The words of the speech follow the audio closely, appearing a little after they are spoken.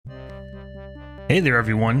Hey there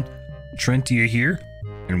everyone, Trentia here,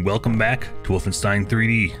 and welcome back to Wolfenstein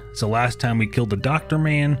 3D. It's the last time we killed the Doctor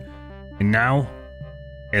Man, and now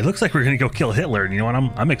it looks like we're gonna go kill Hitler, and you know what,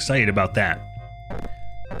 I'm excited about that.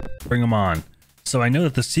 Bring him on. So I know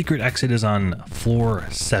that the secret exit is on floor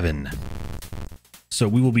 7. So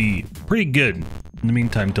we will be pretty good in the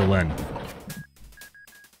meantime till then.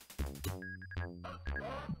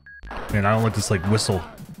 Man, I don't like this like whistle.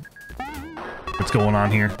 What's going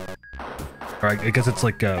on here? Alright, I guess it's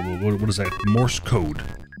like, what is that? Morse code.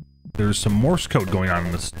 There's some Morse code going on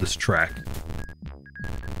in this track.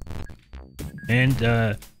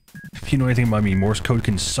 And, if you know anything about me, Morse code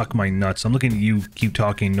can suck my nuts. I'm looking at you, keep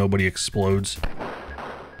talking, nobody explodes.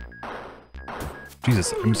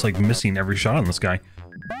 Jesus, I'm just like missing every shot on this guy.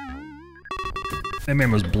 That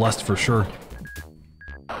man was blessed for sure.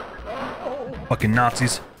 Fucking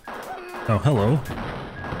Nazis. Oh, hello.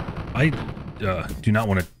 I, do not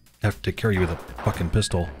want to have to carry you with a fucking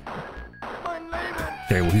pistol.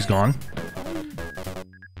 Okay, well he's gone.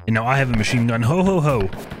 And now I have a machine gun. Ho ho ho!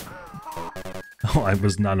 Oh, I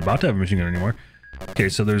was not about to have a machine gun anymore. Okay,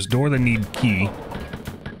 so there's door that need key.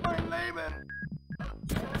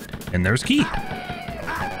 And there's key.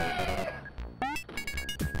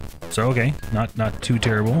 So okay, not too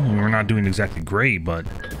terrible. I mean, we're not doing exactly great, but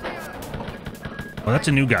oh, that's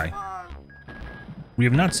a new guy. We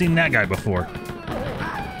have not seen that guy before.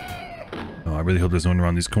 Oh, I really hope there's no one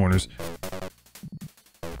around these corners.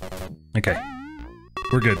 Okay.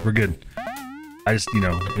 We're good, we're good. I just, you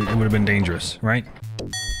know, it would have been dangerous, right?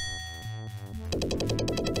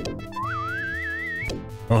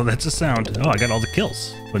 Oh, that's a sound. Oh, I got all the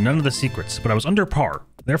kills, but none of the secrets. But I was under par,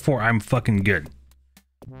 therefore I'm fucking good.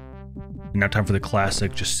 And now time for the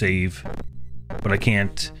classic, just save. But I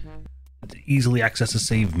can't easily access the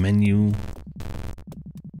save menu.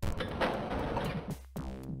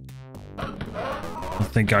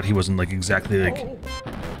 Thank God he wasn't like exactly like,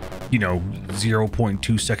 you know,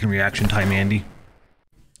 0.2 second reaction time Andy.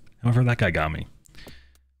 However, that guy got me.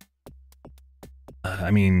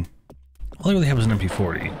 I mean, all I really have is an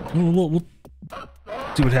MP40. We'll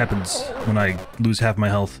see what happens when I lose half my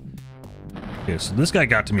health. Okay, so this guy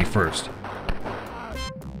got to me first.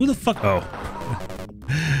 Who the fuck? Oh.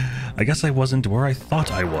 I guess I wasn't where I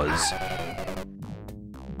thought I was.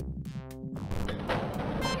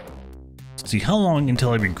 See how long until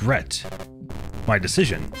I regret my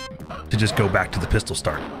decision to just go back to the pistol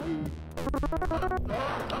start.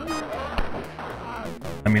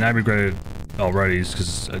 I mean, I regret it already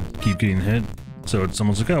because I keep getting hit. So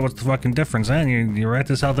someone's like, oh, what's the fucking difference? And you're at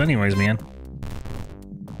this health anyways, man.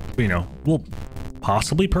 But, you know, we'll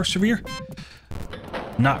possibly persevere.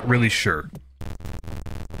 Not really sure.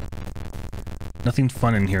 Nothing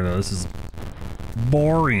fun in here though. This is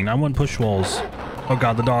boring. I want push walls. Oh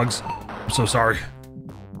god, the dogs. I'm so sorry.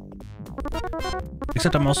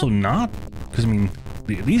 Except I'm also not, because I mean,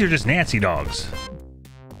 these are just Nazi dogs.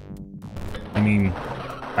 I mean,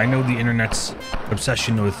 I know the internet's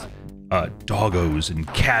obsession with doggos and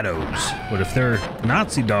catos, but if they're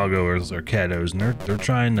Nazi doggos or catos and they're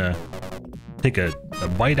trying to take a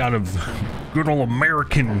bite out of good old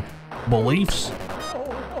American beliefs,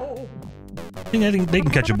 I think they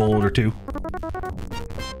can catch a bullet or two.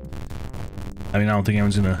 I mean, I don't think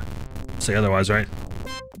anyone's gonna say otherwise, right?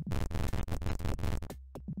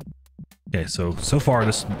 Okay, so far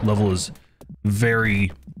this level is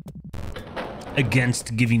very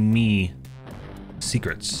against giving me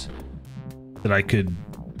secrets that I could,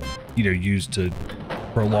 you know, use to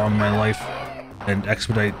prolong my life and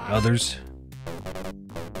expedite others.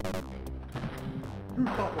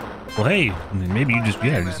 Well, hey, maybe you just,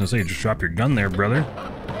 yeah, I was gonna say, just drop your gun there, brother.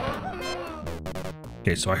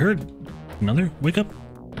 Okay, so I heard another wake up.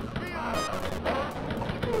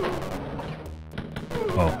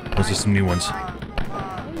 Oh, those are some new ones.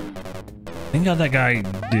 Thank God that guy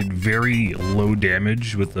did very low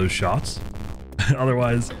damage with those shots.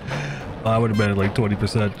 Otherwise, I would have been at like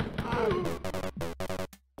 20%.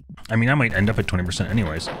 I mean, I might end up at 20%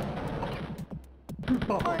 anyways.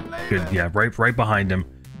 Good, yeah, right behind him.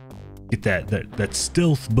 Get that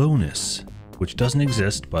stealth bonus, which doesn't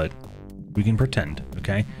exist, but we can pretend,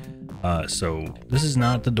 okay? So this is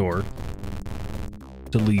not the door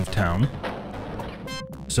to leave town.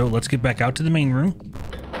 So let's get back out to the main room.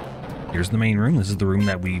 Here's the main room. This is the room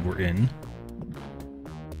that we were in.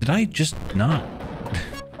 Did I just not?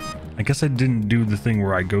 I guess I didn't do the thing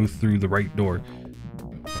where I go through the right door.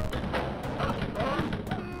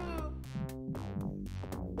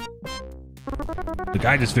 Like,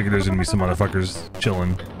 I just figured there's gonna be some motherfuckers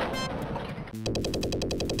chilling.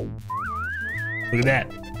 Look at that.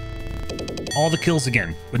 all the kills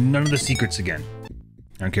again, but none of the secrets again.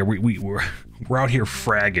 Okay, we're out here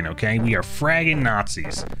fragging, okay? We are fragging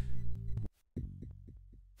Nazis.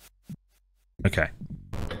 Okay.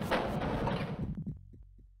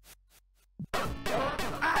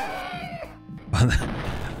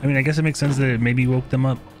 I mean, I guess it makes sense that it maybe woke them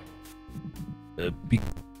up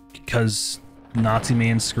because Nazi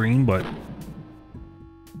man screamed, but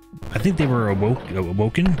I think they were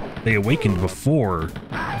awoken. They awakened before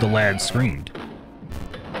the lad screamed.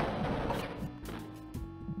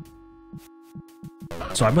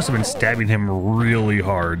 So I must have been stabbing him really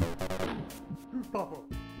hard.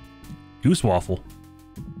 Goose waffle.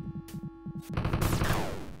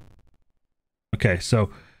 Okay,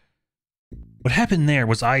 so what happened there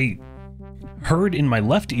was I heard in my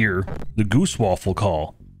left ear the goose waffle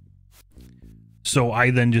call. So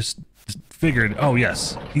I then just figured, oh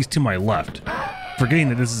yes, he's to my left. Forgetting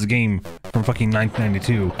that this is a game from fucking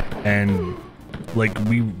 1992, and like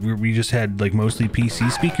we just had like mostly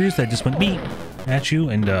PC speakers that just went beep at you,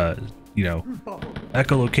 and you know,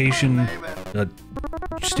 echolocation,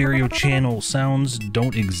 stereo channel sounds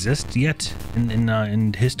don't exist yet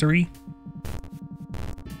in history.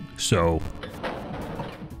 So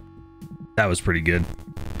that was pretty good.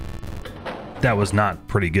 That was not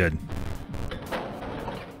pretty good.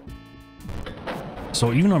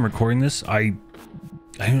 So even though I'm recording this, I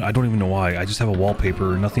don't even know why. I just have a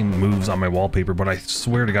wallpaper. Nothing moves on my wallpaper, but I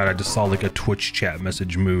swear to God, I just saw like a Twitch chat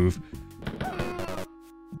message move.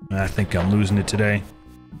 I think I'm losing it today.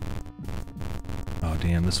 Oh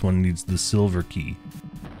damn, this one needs the silver key.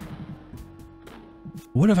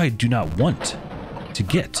 What if I do not want to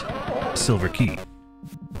get a silver key?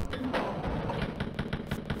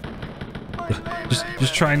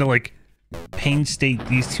 Just trying to like painstaking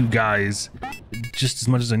these two guys just as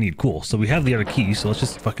much as I need. Cool. So we have the other key, so let's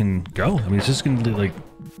just fucking go. I mean, it's just gonna be like,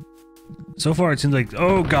 so far it seems like,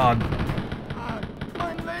 oh god.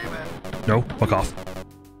 No, fuck off.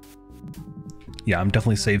 Yeah, I'm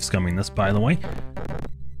definitely save scumming this, by the way.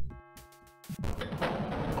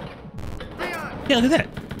 Yeah, look at that.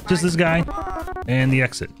 Just this guy and the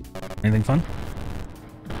exit. Anything fun?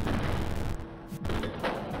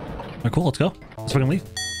 Alright, cool, let's go. Let's fucking leave.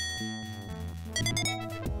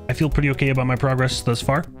 I feel pretty okay about my progress thus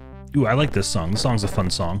far. Ooh, I like this song. This song's a fun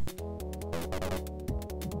song.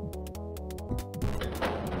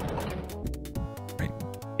 Right.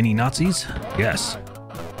 Any Nazis? Yes.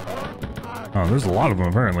 Oh, there's a lot of them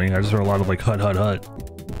apparently. I just heard a lot of like hut hut hut.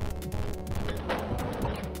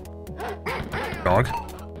 Dog.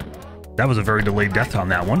 That was a very delayed death on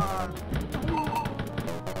that one.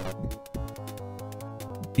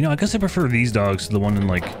 You know, I guess I prefer these dogs to the one in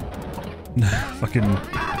like fucking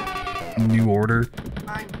New Order.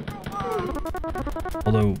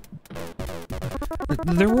 Although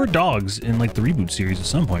there were dogs in like the reboot series at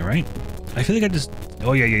some point, right? I feel like I just,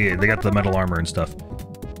 oh yeah, they got the metal armor and stuff.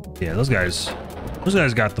 Yeah, those guys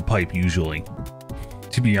got the pipe usually,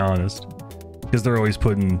 to be honest, because they're always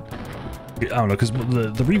putting, I don't know, because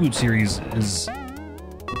the reboot series is,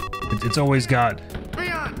 it's always got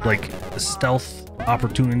like a stealth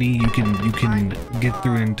opportunity. You can get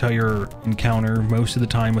through an entire encounter most of the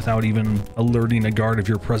time without even alerting a guard of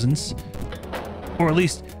your presence, or at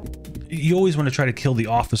least you always want to try to kill the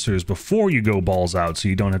officers before you go balls out so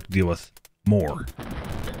you don't have to deal with more.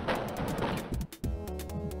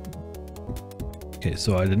 Okay,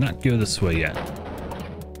 so I did not go this way yet.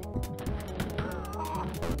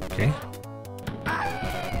 Okay.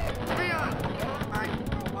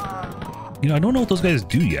 You know, I don't know what those guys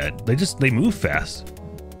do yet. They move fast.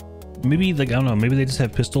 Maybe, like, I don't know, maybe they just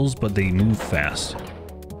have pistols, but they move fast.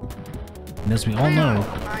 And as we all know,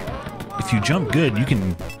 if you jump good, you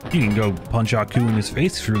can go punch Aku in his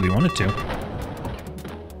face if you really wanted to.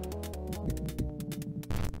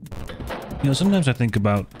 You know, sometimes I think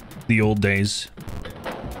about the old days.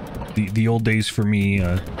 The old days for me,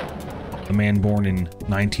 a man born in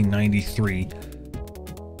 1993,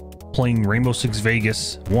 playing Rainbow Six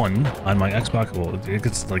Vegas 1 on my Xbox. Well,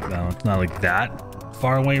 it's like, it's not like that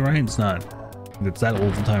far away, right? It's that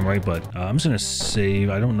old time, right? But I'm just gonna save.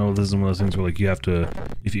 I don't know if this is one of those things where like you have to,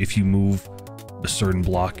 if you move a certain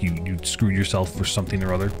block, you screw yourself for something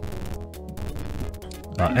or other.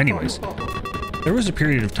 Anyways, there was a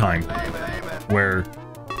period of time where,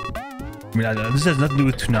 I mean, this has nothing to do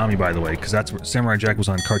with Toonami, by the way, because that's where Samurai Jack was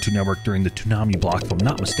on Cartoon Network during the Toonami block, if I'm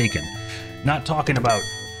not mistaken. Not talking about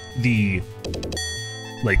the,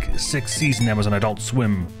 like, 6th season that was on Adult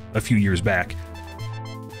Swim a few years back,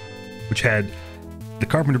 which had the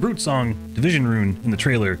Carpenter Brute song, Division Rune, in the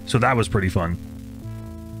trailer, so that was pretty fun.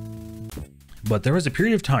 But there was a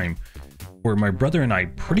period of time where my brother and I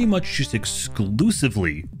pretty much just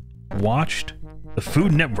exclusively watched the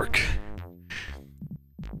Food Network.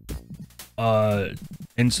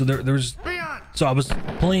 And so there's so I was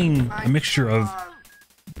playing a mixture of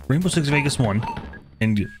Rainbow Six Vegas 1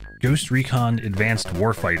 and Ghost Recon Advanced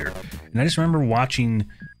Warfighter, and I just remember watching,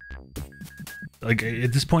 like,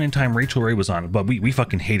 at this point in time Rachel Ray was on, but we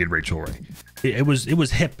fucking hated Rachel Ray. It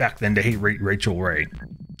was hip back then to hate Rachel Ray.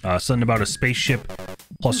 Something about a spaceship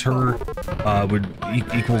plus her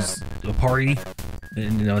equals a party,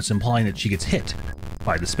 and you know, it's implying that she gets hit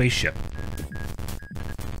by the spaceship.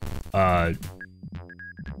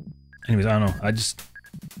 Anyways, I don't know. I just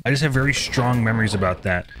have very strong memories about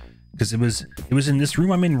that because it was in this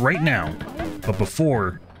room I'm in right now, but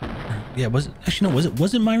before, yeah, was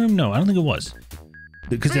it my room? No, I don't think it was,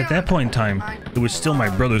 because at that point in time it was still my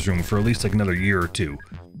brother's room for at least like another year or two,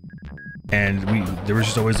 and there was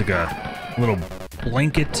just always like a little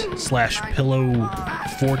blanket slash pillow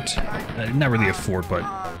fort, not really a fort, but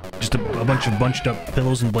just a bunch of bunched up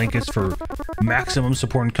pillows and blankets for maximum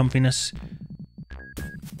support and comfiness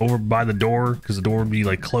over by the door, because the door would be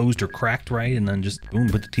like closed or cracked, right? And then just boom,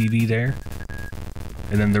 put the TV there.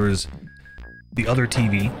 And then there was the other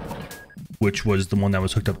TV, which was the one that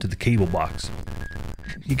was hooked up to the cable box.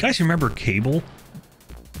 You guys remember cable?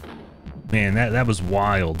 Man, that was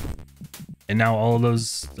wild. And now all of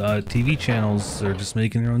those TV channels are just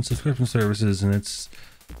making their own subscription services, and it's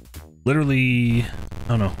literally, I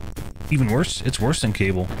don't know, even worse. It's worse than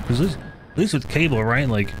cable, because at least with cable, right,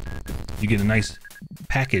 like, you get a nice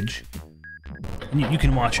package and you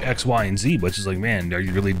can watch X, Y, and Z, but it's just like, man, are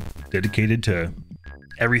you really dedicated to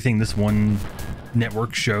everything this one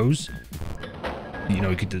network shows? You know,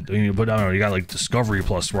 you get to, but I don't know, you got like Discovery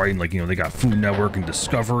Plus, right? And like, you know, they got Food Network and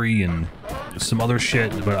Discovery and some other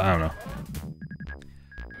shit, but I don't know.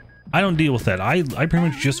 I don't deal with that. I pretty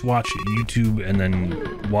much just watch YouTube and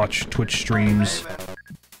then watch Twitch streams,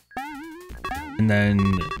 and then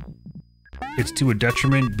it's to a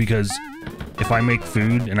detriment because if I make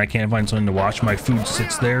food and I can't find something to watch, my food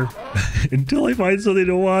sits there until I find something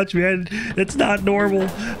to watch, man. It's not normal.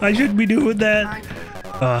 I shouldn't be doing that.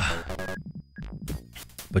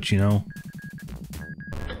 But you know,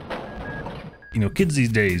 kids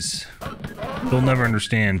these days, they'll never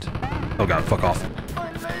understand. Oh god, fuck off.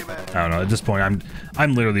 I don't know, at this point,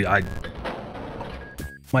 I'm literally,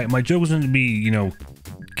 my joke was going to be, you know,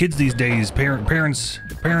 kids these days, parent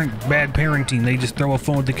bad parenting, they just throw a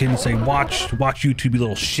phone at the kid and say, watch YouTube, you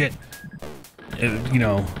little shit. You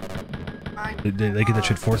know, they get that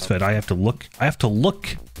shit force fed. I have to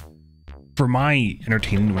look for my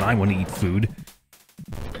entertainment when I want to eat food.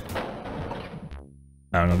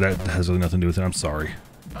 I don't know, that has really nothing to do with it, I'm sorry.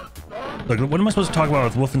 Look, what am I supposed to talk about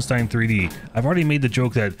with Wolfenstein 3D? I've already made the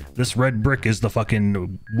joke that this red brick is the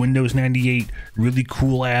fucking Windows 98 really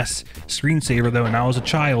cool ass screensaver, though, and I was a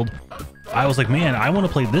child. I was like, man, I want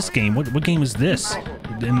to play this game. What game is this?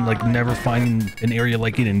 And like never finding an area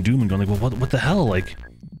like it in Doom and going like, well, what the hell? Like,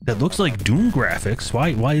 that looks like Doom graphics.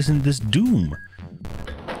 Why isn't this Doom?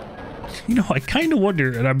 You know, I kind of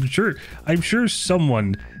wonder, and I'm sure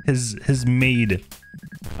someone has made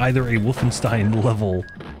either a Wolfenstein level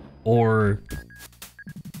or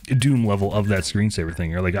a Doom level of that screensaver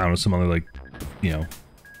thing, or like, I don't know, some other, like, you know,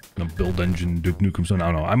 build engine, Duke Nukem, so I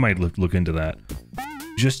don't know. I might look into that.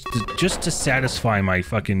 Just to satisfy my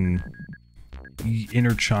fucking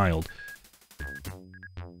inner child.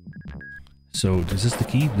 So, is this the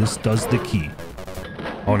key? This does the key.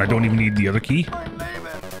 Oh, and I don't even need the other key?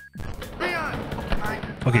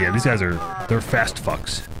 Okay, yeah, these guys they're fast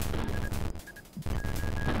fucks.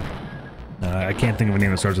 I can't think of a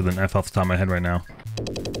name that starts with an F off the top of my head right now.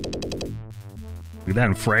 Look at that,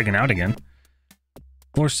 I'm fragging out again.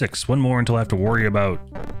 Floor 6, one more until I have to worry about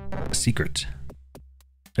a secret.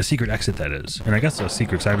 A secret exit, that is. And I guess a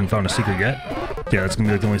secret, because I haven't found a secret yet. Yeah, that's gonna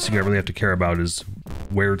be like the only secret I really have to care about is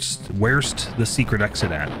where's the secret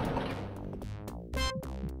exit at.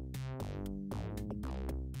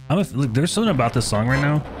 Look, there's something about this song right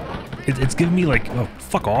now. It's giving me like, oh,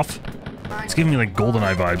 fuck off. It's giving me like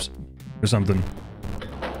GoldenEye vibes or something.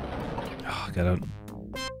 Oh, I don't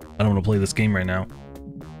want to play this game right now.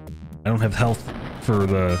 I don't have health for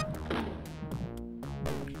the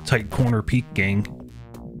tight corner peek gang.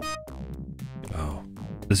 Oh,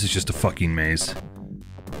 this is just a fucking maze.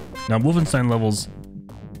 Now, Wolfenstein levels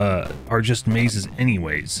are just mazes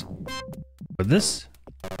anyways. But this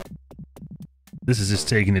is just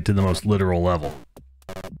taking it to the most literal level.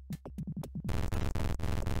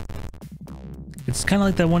 It's kind of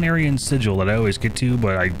like that one area in Sigil that I always get to,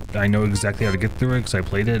 but I know exactly how to get through it because I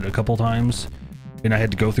played it a couple times, and I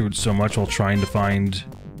had to go through it so much while trying to find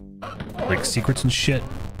like secrets and shit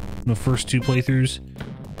in the first 2 playthroughs.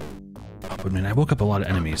 Oh, but man, I woke up a lot of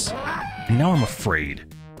enemies. And now I'm afraid.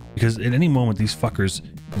 Because at any moment, these fuckers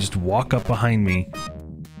just walk up behind me,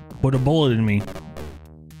 put a bullet in me,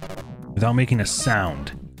 without making a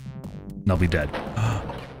sound, and I'll be dead.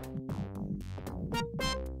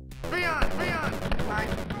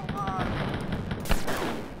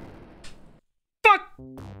 Fuck!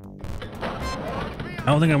 I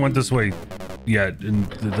don't think I went this way yet in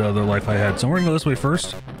the other life I had, so we're gonna go this way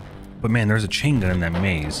first. But man, there's a chain gun in that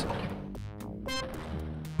maze.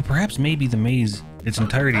 But perhaps maybe the maze, its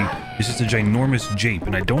entirety, is just a ginormous jape,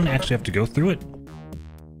 and I don't actually have to go through it.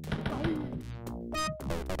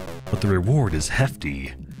 But the reward is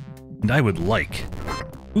hefty, and I would like...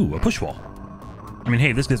 Ooh, a push wall. I mean,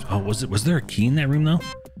 hey, this guy's... Oh, was there a key in that room, though?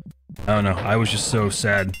 I don't know. I was just so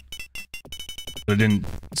sad that I didn't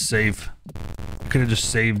save. I could have just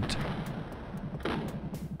saved...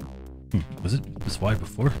 Was it this wide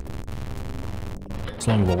before? It's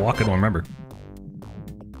long of a walk, I don't remember.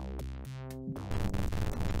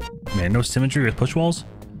 Man, no symmetry with push walls?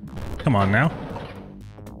 Come on now.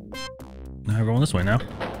 Now we're going this way now.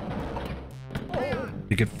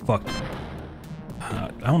 You get fucked. I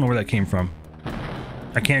don't know where that came from.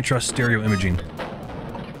 I can't trust stereo imaging.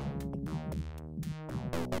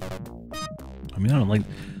 I mean, I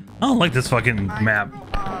don't like this fucking map.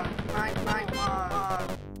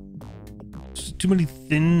 Just too many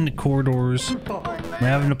thin corridors. I'm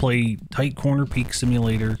having to play tight corner peak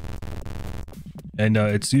simulator. And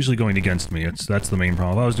it's usually going against me. That's the main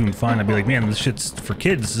problem. If I was doing fine, I'd be like, man, this shit's for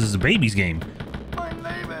kids. This is a baby's game.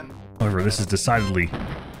 However, this is decidedly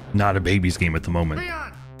not a baby's game at the moment.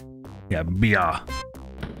 Yeah, Bia.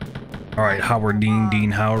 Alright, Howard Dean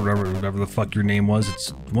Howard, whatever the fuck your name was. It's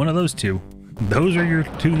one of those two. Those are your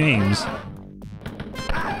 2 names.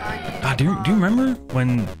 Do you remember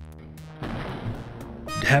when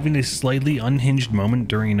having a slightly unhinged moment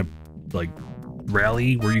during a, like,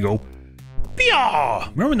 rally where you go, Bia!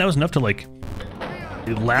 Remember when that was enough to, like,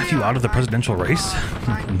 laugh you out of the presidential race?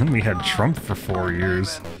 And then we had Trump for 4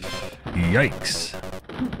 years. Yikes.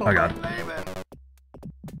 Oh god.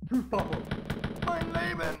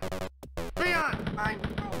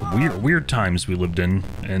 Weird times we lived in,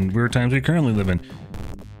 and weird times we currently live in.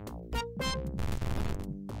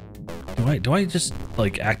 Do I just,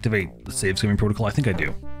 like, activate the save skimming protocol? I think I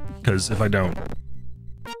do. Because if I don't...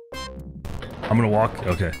 I'm gonna walk...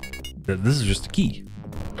 Okay. This is just a key.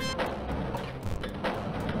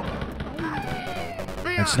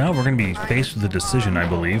 And so now we're gonna be faced with a decision, I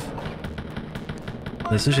believe.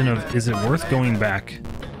 The decision of, is it worth going back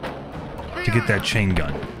to get that chain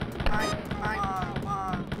gun?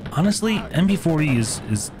 Honestly, MP40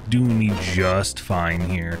 is doing me just fine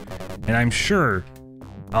here. And I'm sure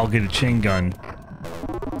I'll get a chain gun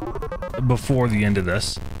before the end of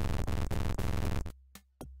this.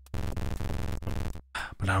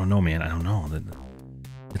 But I don't know, man. I don't know.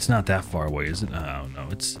 It's not that far away, is it? I don't know.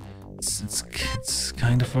 It's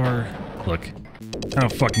kind of far. Look, I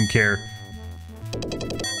don't fucking care.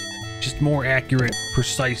 Just more accurate,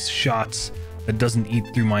 precise shots that doesn't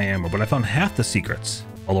eat through my ammo. But I found half the secrets,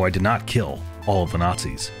 although I did not kill all of the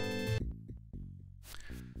Nazis.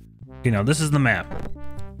 Okay, now this is the map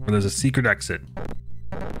where there's a secret exit.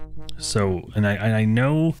 So, and I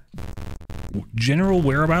know general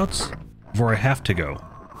whereabouts where I have to go.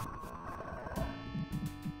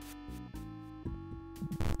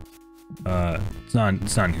 It's not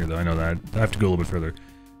in here though, I know that. I have to go a little bit further.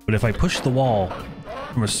 But if I push the wall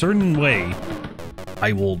from a certain way,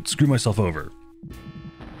 I will screw myself over.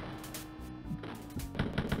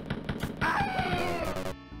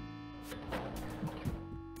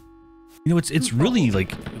 You know, it's really,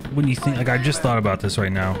 like, when you think, like, I just thought about this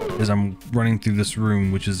right now as I'm running through this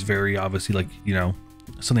room, which is very obviously, like, you know,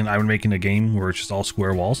 something I would make in a game where it's just all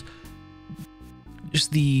square walls.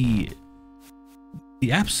 Just the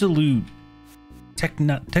absolute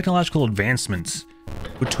technological advancements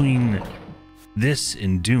between this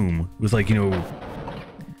and Doom with, like, you know,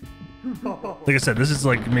 like I said, this is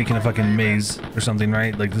like making a fucking maze or something,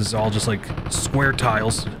 right? Like, this is all just like square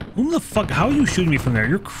tiles. Who the fuck? How are you shooting me from there?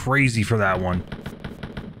 You're crazy for that one.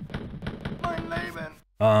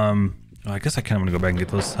 I guess I kind of want to go back and get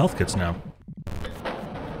those health kits now.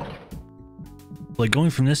 Like,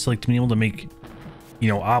 going from this, like, to being able to make, you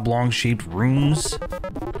know, oblong-shaped rooms,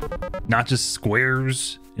 not just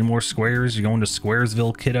squares and more squares. You're going to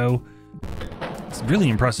Squaresville, kiddo. It's really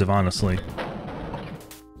impressive, honestly.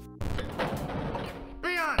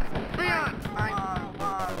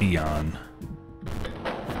 Beyond.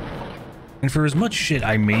 And for as much shit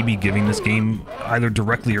I may be giving this game, either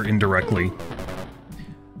directly or indirectly,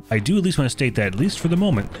 I do at least want to state that, at least for the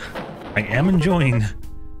moment, I am enjoying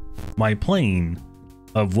my playing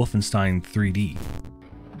of Wolfenstein 3D.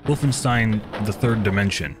 Wolfenstein, the third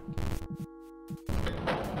dimension.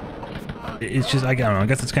 It's just, I don't know, I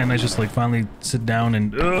guess it's kind of nice just like finally sit down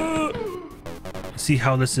and see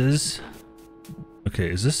how this is. Okay,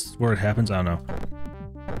 is this where it happens? I don't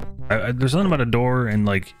know. There's something about a door and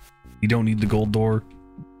like, you don't need the gold door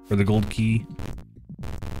or the gold key.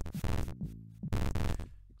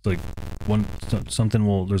 It's like something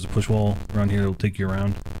will, there's a push wall around here that'll take you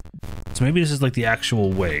around. So maybe this is like the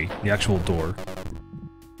actual way, the actual door.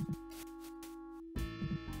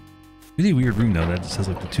 Really weird room though, that just has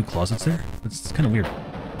like the two closets there. It's kind of weird.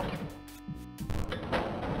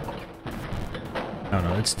 I don't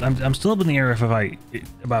know. I'm still up in the air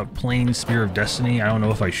about playing Spear of Destiny. I don't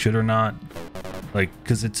know if I should or not. Like,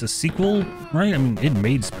 because it's a sequel, right? I mean, it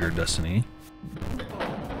made Spear of Destiny.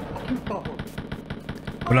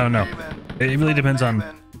 But I don't know. It really depends on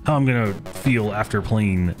how I'm gonna feel after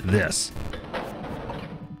playing this.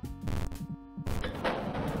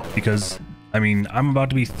 Because, I mean, I'm about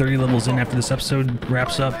to be 30 levels in after this episode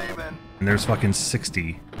wraps up, and there's fucking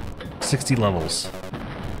 60 levels.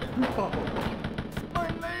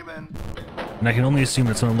 And I can only assume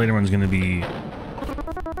that some of the later ones are going to be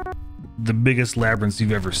the biggest labyrinths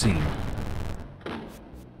you've ever seen.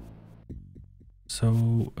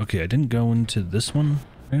 So, okay, I didn't go into this one,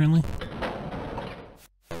 apparently.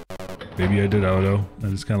 Maybe I did auto. I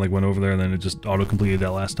just kind of like went over there and then it just auto-completed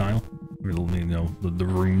that last tile. Or, you know, the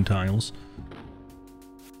room tiles.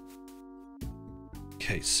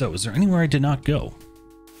 Okay, so is there anywhere I did not go?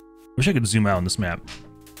 Wish I could zoom out on this map.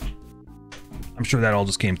 I'm sure that all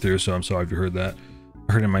just came through, so I'm sorry if you heard that.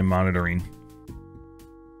 I heard it in my monitoring.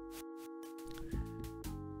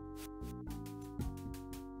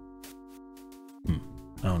 I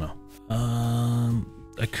don't know.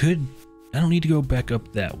 I don't need to go back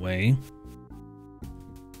up that way.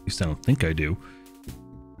 At least I don't think I do.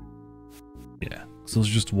 Yeah, so those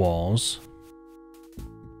are just walls.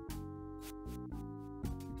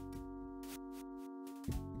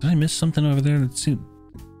 Did I miss something over there? Let's see.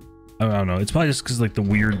 I don't know. It's probably just because like the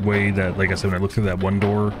weird way that, like I said, when I looked through that one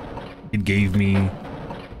door, it gave me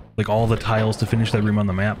like all the tiles to finish that room on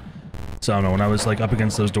the map. So I don't know. When I was like up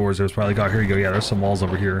against those doors, it was probably like, oh, here you go. Yeah, there's some walls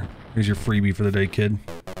over here. Here's your freebie for the day, kid.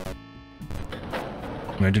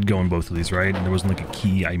 I mean, I did go in both of these, right? And there wasn't like a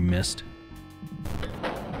key I missed.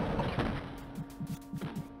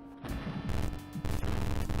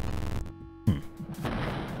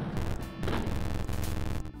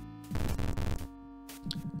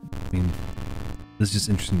 I mean, this is just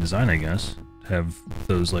interesting design, I guess, to have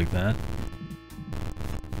those like that.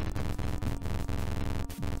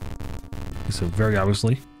 Okay, so very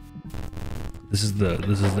obviously, this is the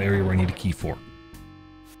area where I need a key for.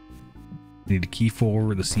 I need a key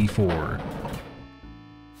for the C4.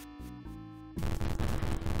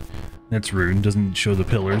 That's rude. Doesn't show the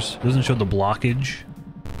pillars. Doesn't show the blockage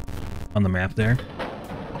on the map there.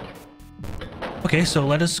 Okay, so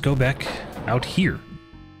let us go back out here.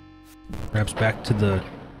 Perhaps back to the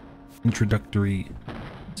introductory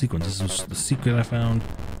sequence. This is the secret I found.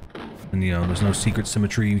 And, you know, there's no secret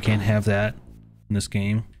symmetry. You can't have that in this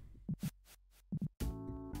game.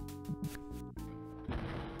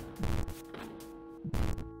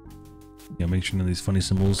 Yeah, make sure none of these funny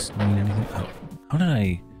symbols mean anything. Oh, how did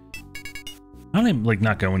I like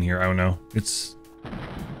not go in here? I don't know. It's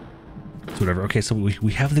whatever. Okay, so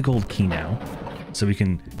we have the gold key now. So we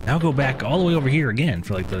can now go back all the way over here again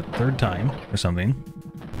for like the third time or something.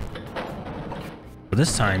 But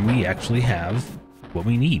this time we actually have what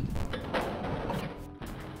we need.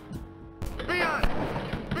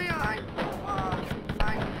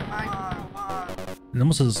 It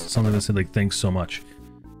almost says something that said like, thanks so much.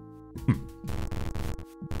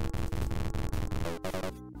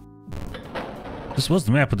 This was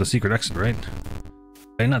the map with the secret exit, right?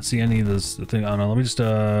 I did not see any of this thing. I don't know. Let me just,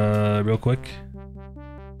 real quick.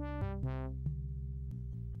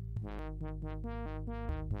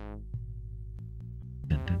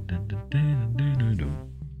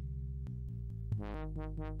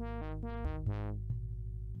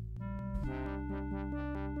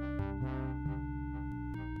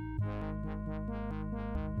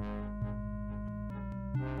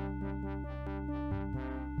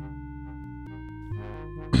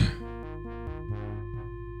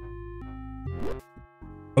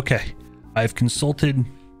 Okay, I've consulted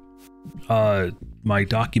my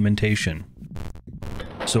documentation,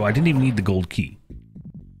 so I didn't even need the gold key.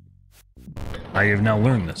 I have now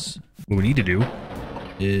learned this. What we need to do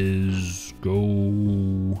is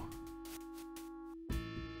go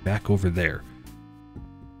back over there.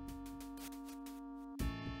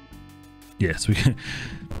 Yes, we can.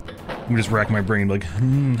 I'm just rack my brain like,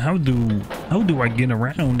 how do I get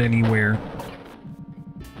around anywhere?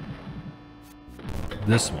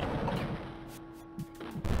 This one.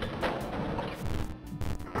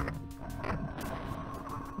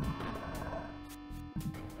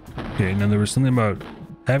 Okay, now there was something about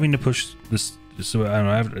having to push this, so I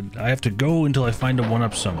don't know, I have to go until I find a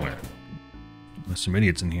 1-up somewhere. There's some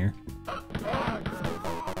idiots in here.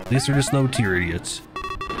 These are just low tier idiots.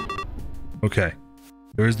 Okay,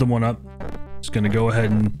 there is the 1-up. Just gonna go ahead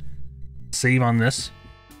and save on this.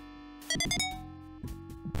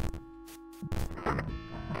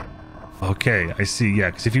 Okay, I see, yeah,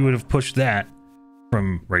 because if you would have pushed that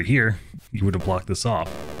from right here, you would have blocked this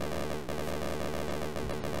off.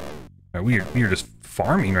 We are just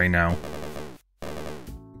farming right now.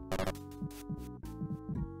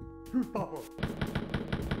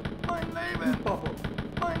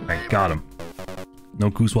 I got him. No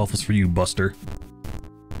goose waffles for you, Buster.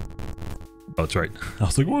 Oh, that's right. I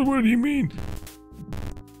was like, what do you mean?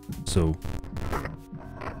 So,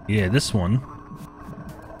 yeah, this one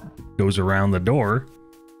goes around the door.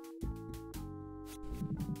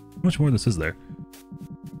 How much more of this is there?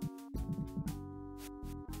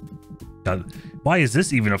 God, why is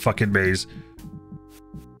this even a fucking maze?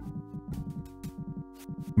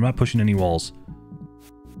 I'm not pushing any walls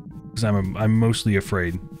because I'm mostly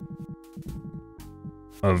afraid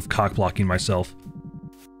of cock blocking myself.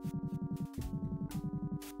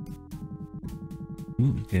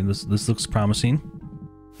 Ooh, okay, this looks promising.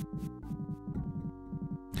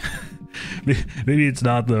 Maybe it's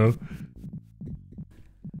not though.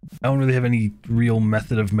 I don't really have any real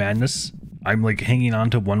method of madness. I'm like hanging on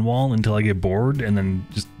to one wall until I get bored and then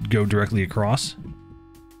just go directly across.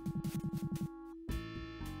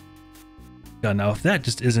 God, now if that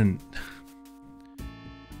just isn't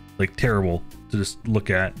like terrible to just look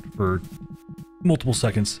at for multiple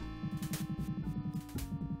seconds.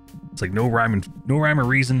 It's like no rhyme or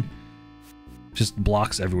reason. Just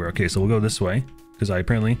blocks everywhere. Okay, so we'll go this way because I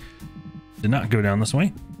apparently did not go down this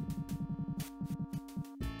way.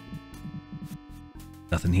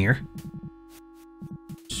 Nothing here.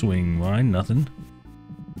 Swing line, nothing.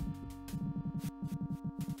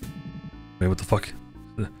 Wait, what the fuck?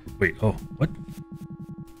 Wait, oh, what?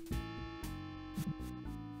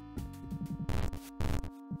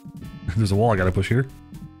 There's a wall I gotta push here.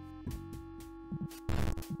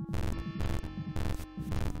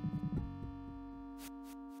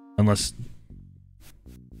 Unless...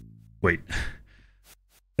 Wait.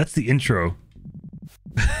 That's the intro.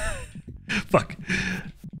 Fuck.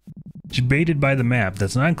 Debated by the map.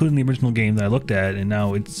 That's not including the original game that I looked at, and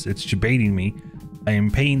now it's debating me. I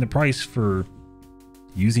am paying the price for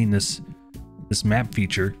using this map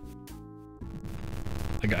feature.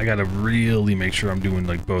 I gotta really make sure I'm doing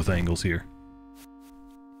like both angles here.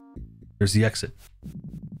 There's the exit.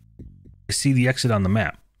 I see the exit on the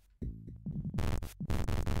map.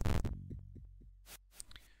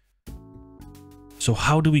 So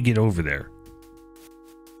how do we get over there?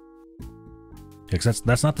 Because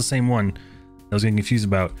that's not the same one I was getting confused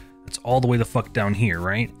about. That's all the way the fuck down here,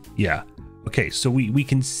 right? Yeah. Okay, so we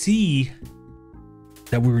can see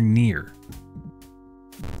that we're near.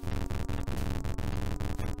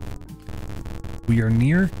 We are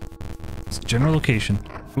near its general location.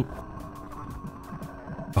 Ooh.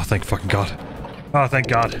 Oh, thank fucking God. Oh, thank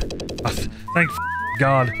God. Oh, thank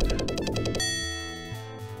God.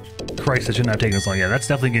 Christ, that shouldn't have taken this long. Yeah, that's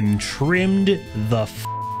definitely getting trimmed the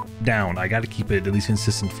down. I gotta keep it at least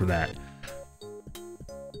consistent for that.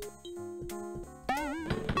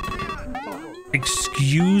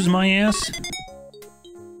 Excuse my ass?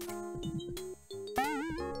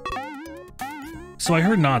 So I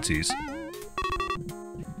heard Nazis.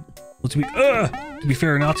 Well, to be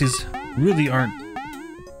fair, Nazis really aren't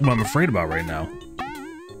what I'm afraid about right now.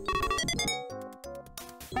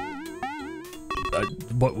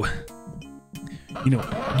 What? You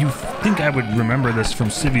know, you think I would remember this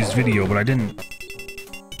from Civi's video, but I didn't.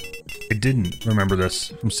 I didn't remember this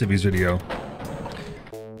from Civi's video.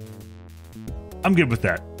 I'm good with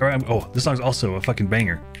that. All right, oh, this song's also a fucking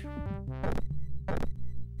banger.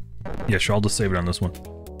 Yeah, sure, I'll just save it on this one.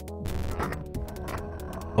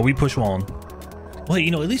 Oh, we push one. Well,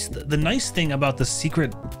 you know, at least the nice thing about the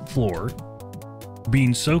secret floor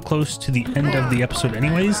being so close to the end of the episode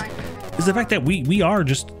anyways is the fact that we are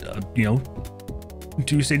just, you know,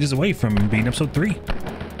 2 stages away from being episode 3.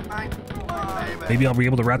 Maybe I'll be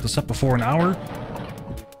able to wrap this up before an hour.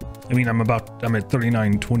 I mean, I'm at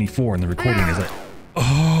 39:24 and the recording is at...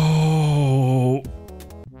 Oh!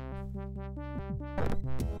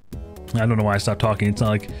 I don't know why I stopped talking. It's not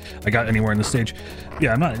like I got anywhere in the stage.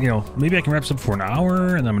 Yeah, I'm not, you know, maybe I can wrap this up for an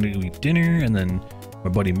hour and then I'm gonna go eat dinner and then my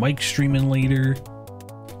buddy Mike's streaming later.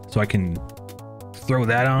 So I can throw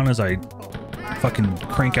that on as I fucking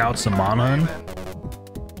crank out some Mana.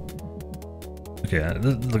 Okay,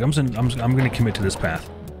 look, I'm gonna commit to this path.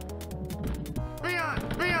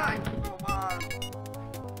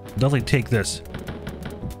 Definitely take this.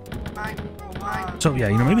 So yeah,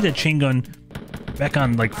 you know, maybe that chain gun back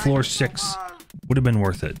on like floor 6 would have been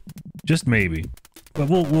worth it. Just maybe. But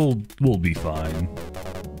we'll be fine.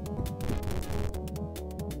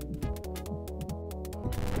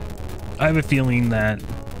 I have a feeling that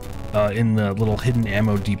in the little hidden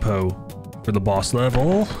ammo depot for the boss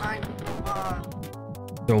level,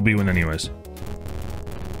 there will be one anyways.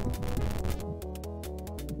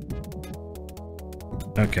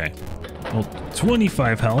 Okay. Well,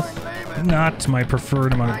 25 health. Not my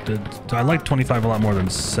preferred amount of... I like 25 a lot more than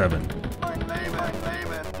 7.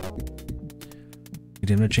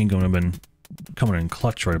 Damn, that chain gun would have been coming in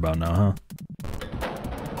clutch right about now, huh?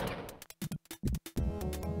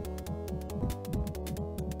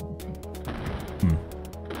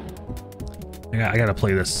 I gotta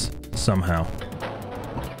play this somehow.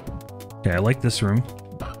 Okay, I like this room.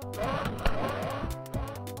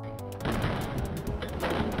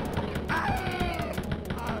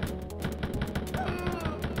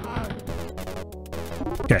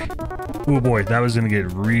 Okay. Oh boy, that was gonna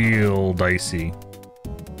get real dicey.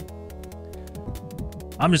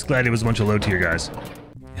 I'm just glad it was a bunch of low tier guys.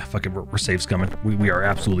 Yeah, fuck it, we're safe scumming. We are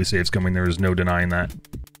absolutely safe scumming. There is no denying that.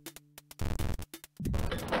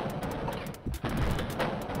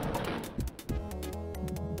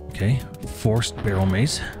 Okay, forced barrel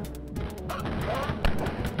mace.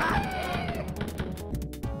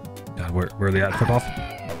 God, where are they at? Fuck off.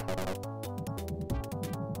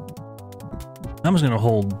 I'm just gonna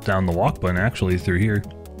hold down the walk button actually through here.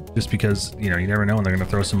 Just because, you know, you never know when they're gonna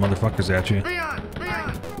throw some motherfuckers at you.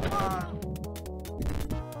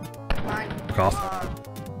 Fuck off.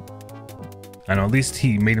 I know, at least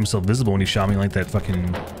he made himself visible when he shot me like that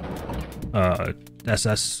fucking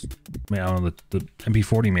SS, man, I don't know, the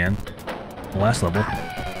MP40 man, the last level.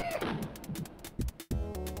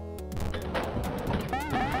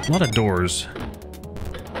 A lot of doors.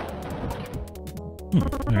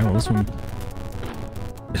 Alright, well this one...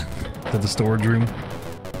 Is that the storage room?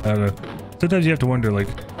 I don't know. Sometimes you have to wonder, like,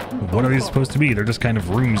 what are these supposed to be? They're just kind of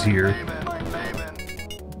rooms here.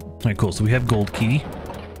 Alright, cool, so we have gold key.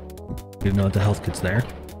 Didn't know that the health kit's there.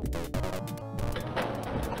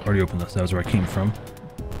 Already opened this, that was where I came from.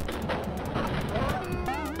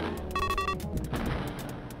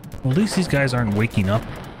 Well, at least these guys aren't waking up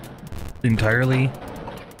entirely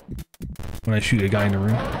when I shoot a guy in the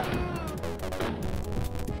room.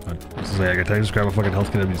 This is like, I just grab a fucking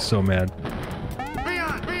health kit, I'd be so mad.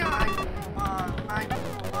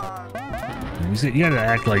 You gotta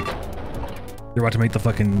act like you're about to make the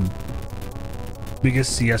fucking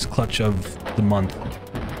biggest CS clutch of the month.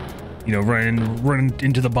 You know, running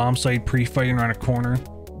into the bomb site, pre-fighting around a corner.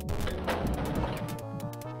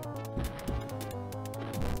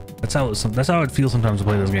 That's how it feels sometimes to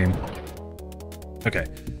play this game. Okay,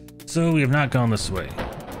 so we have not gone this way.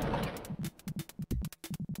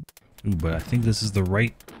 Ooh, but I think this is the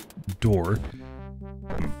right door.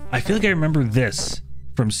 I feel like I remember this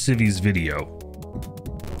from Civi's video.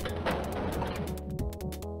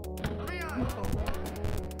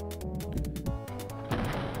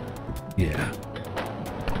 Yeah.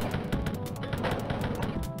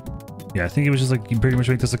 Yeah, I think it was just like, you pretty much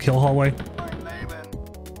make this a kill hallway.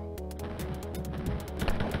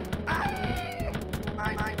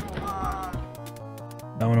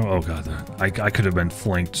 Oh god, I could have been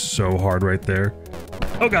flanked so hard right there.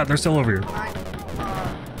 Oh god, they're still over here.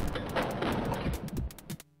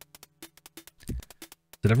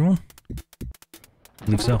 Did everyone? I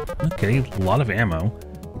believe so. Okay, a lot of ammo.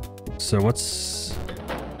 So what's...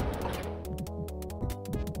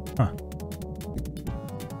 Huh.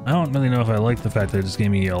 I don't really know if I like the fact that it just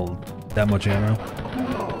gave me that much ammo.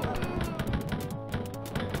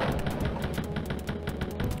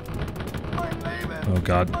 Oh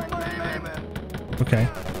god. Okay.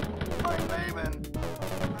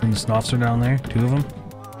 And the snoffs are down there, 2 of them.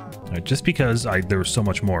 Alright, just because there was so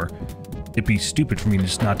much more, it'd be stupid for me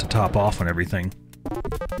just not to top off on everything.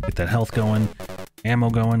 Get that health going,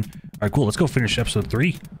 ammo going. Alright, cool, let's go finish episode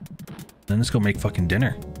 3. Then let's go make fucking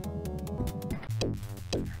dinner.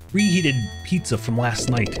 Reheated pizza from last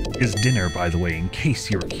night is dinner, by the way, in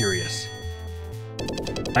case you were curious.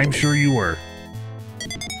 I'm sure you were.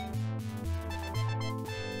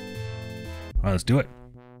 Alright, let's do it.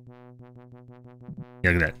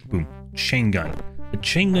 Yeah, look at that. Boom. Chain gun. A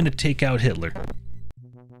chain gun to take out Hitler.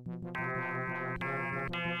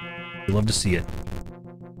 You love to see it.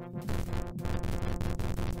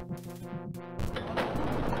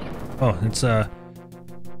 Oh, it's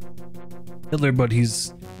Hitler, but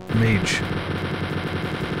he's a mage.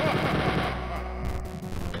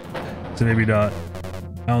 So maybe not.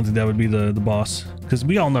 I don't think that would be the boss. Because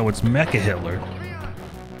we all know it's Mecha Hitler.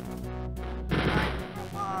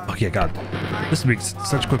 Oh yeah, God. This would be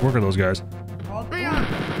such quick work of those guys.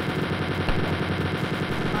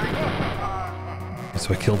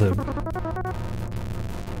 So I killed him.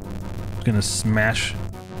 Just gonna smash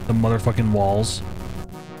the motherfucking walls.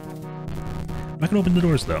 I'm not gonna open the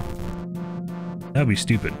doors though. That would be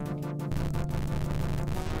stupid.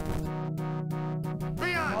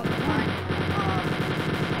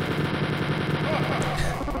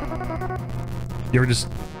 You ever just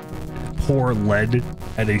pour lead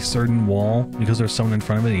at a certain wall because there's someone in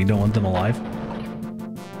front of it and you don't want them alive?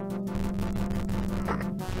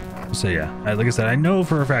 So yeah, like I said, I know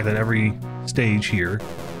for a fact that every stage here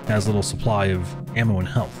has a little supply of ammo and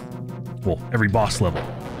health. Well, every boss level.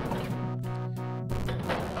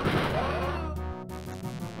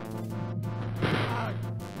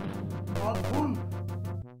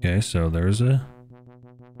 Okay, so there's a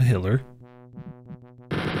Hitler.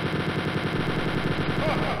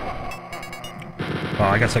 Oh,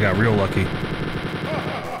 I guess I got real lucky.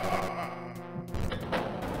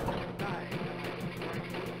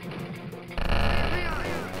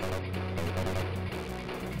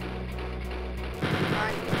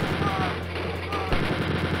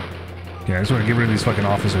 Yeah, I just want to get rid of these fucking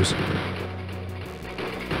officers.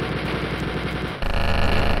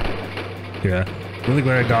 Yeah, really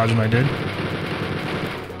glad I dodged when I did.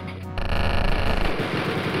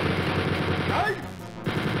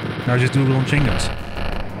 Now I just do little chain guns.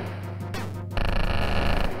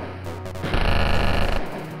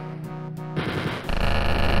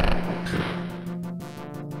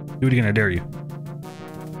 Do it again, I dare you.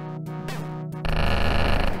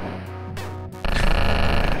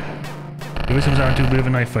 It always comes down to a bit of a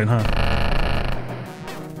knife fight, huh?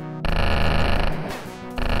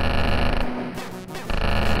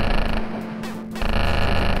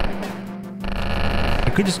 I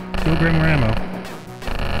could just go grab more ammo.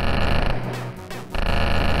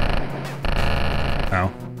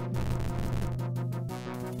 Ow.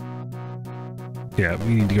 Yeah,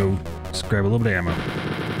 we need to go just grab a little bit of ammo.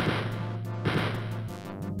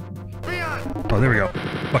 Oh, there we go.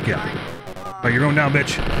 Fuck yeah. Oh, you're going down,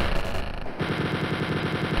 bitch.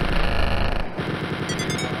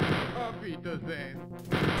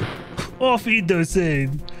 Auf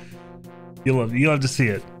Wiedersehen. You'll love to see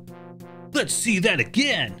it. Let's see that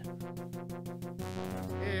again.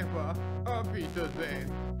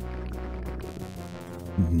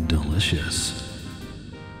 Delicious.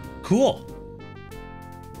 Cool.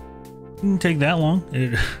 Didn't take that long.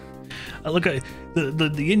 Look at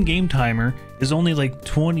the in-game timer is only like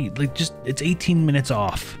 20, like just it's 18 minutes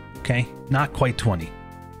off. Okay, not quite 20.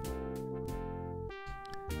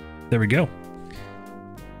 There we go.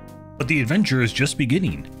 But the adventure is just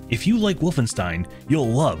beginning. If you like Wolfenstein, you'll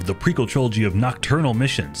love the prequel trilogy of nocturnal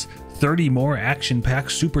missions, 30 more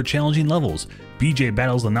action-packed super challenging levels, BJ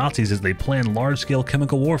battles the Nazis as they plan large-scale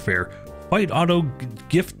chemical warfare, fight Otto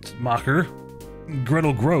Giftmacher,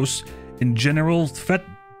 Gretel Gross, and General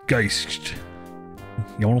Fettgeist.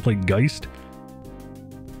 You want to play Geist?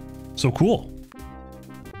 So cool.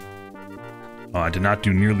 Oh, I did not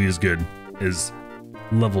do nearly as good as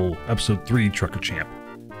level episode 3 Trucker Champ.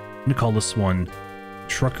 I'm gonna call this one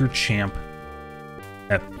Trucker Champ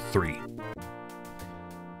Ep 3.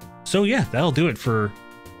 So yeah, that'll do it for,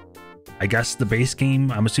 I guess, the base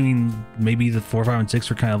game. I'm assuming maybe the 4, 5, and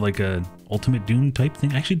 6 are kind of like a Ultimate Doom type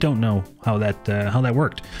thing. I actually don't know how that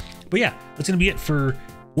worked. But yeah, that's gonna be it for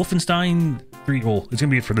Wolfenstein 3. Well, it's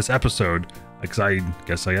gonna be it for this episode, because I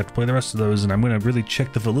guess I have to play the rest of those, and I'm gonna really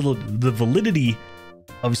check the validity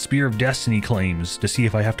of Spear of Destiny claims to see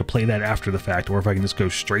if I have to play that after the fact or if I can just go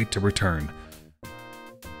straight to return.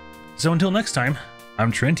 So until next time,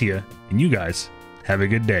 I'm Trentia, and you guys have a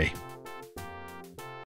good day.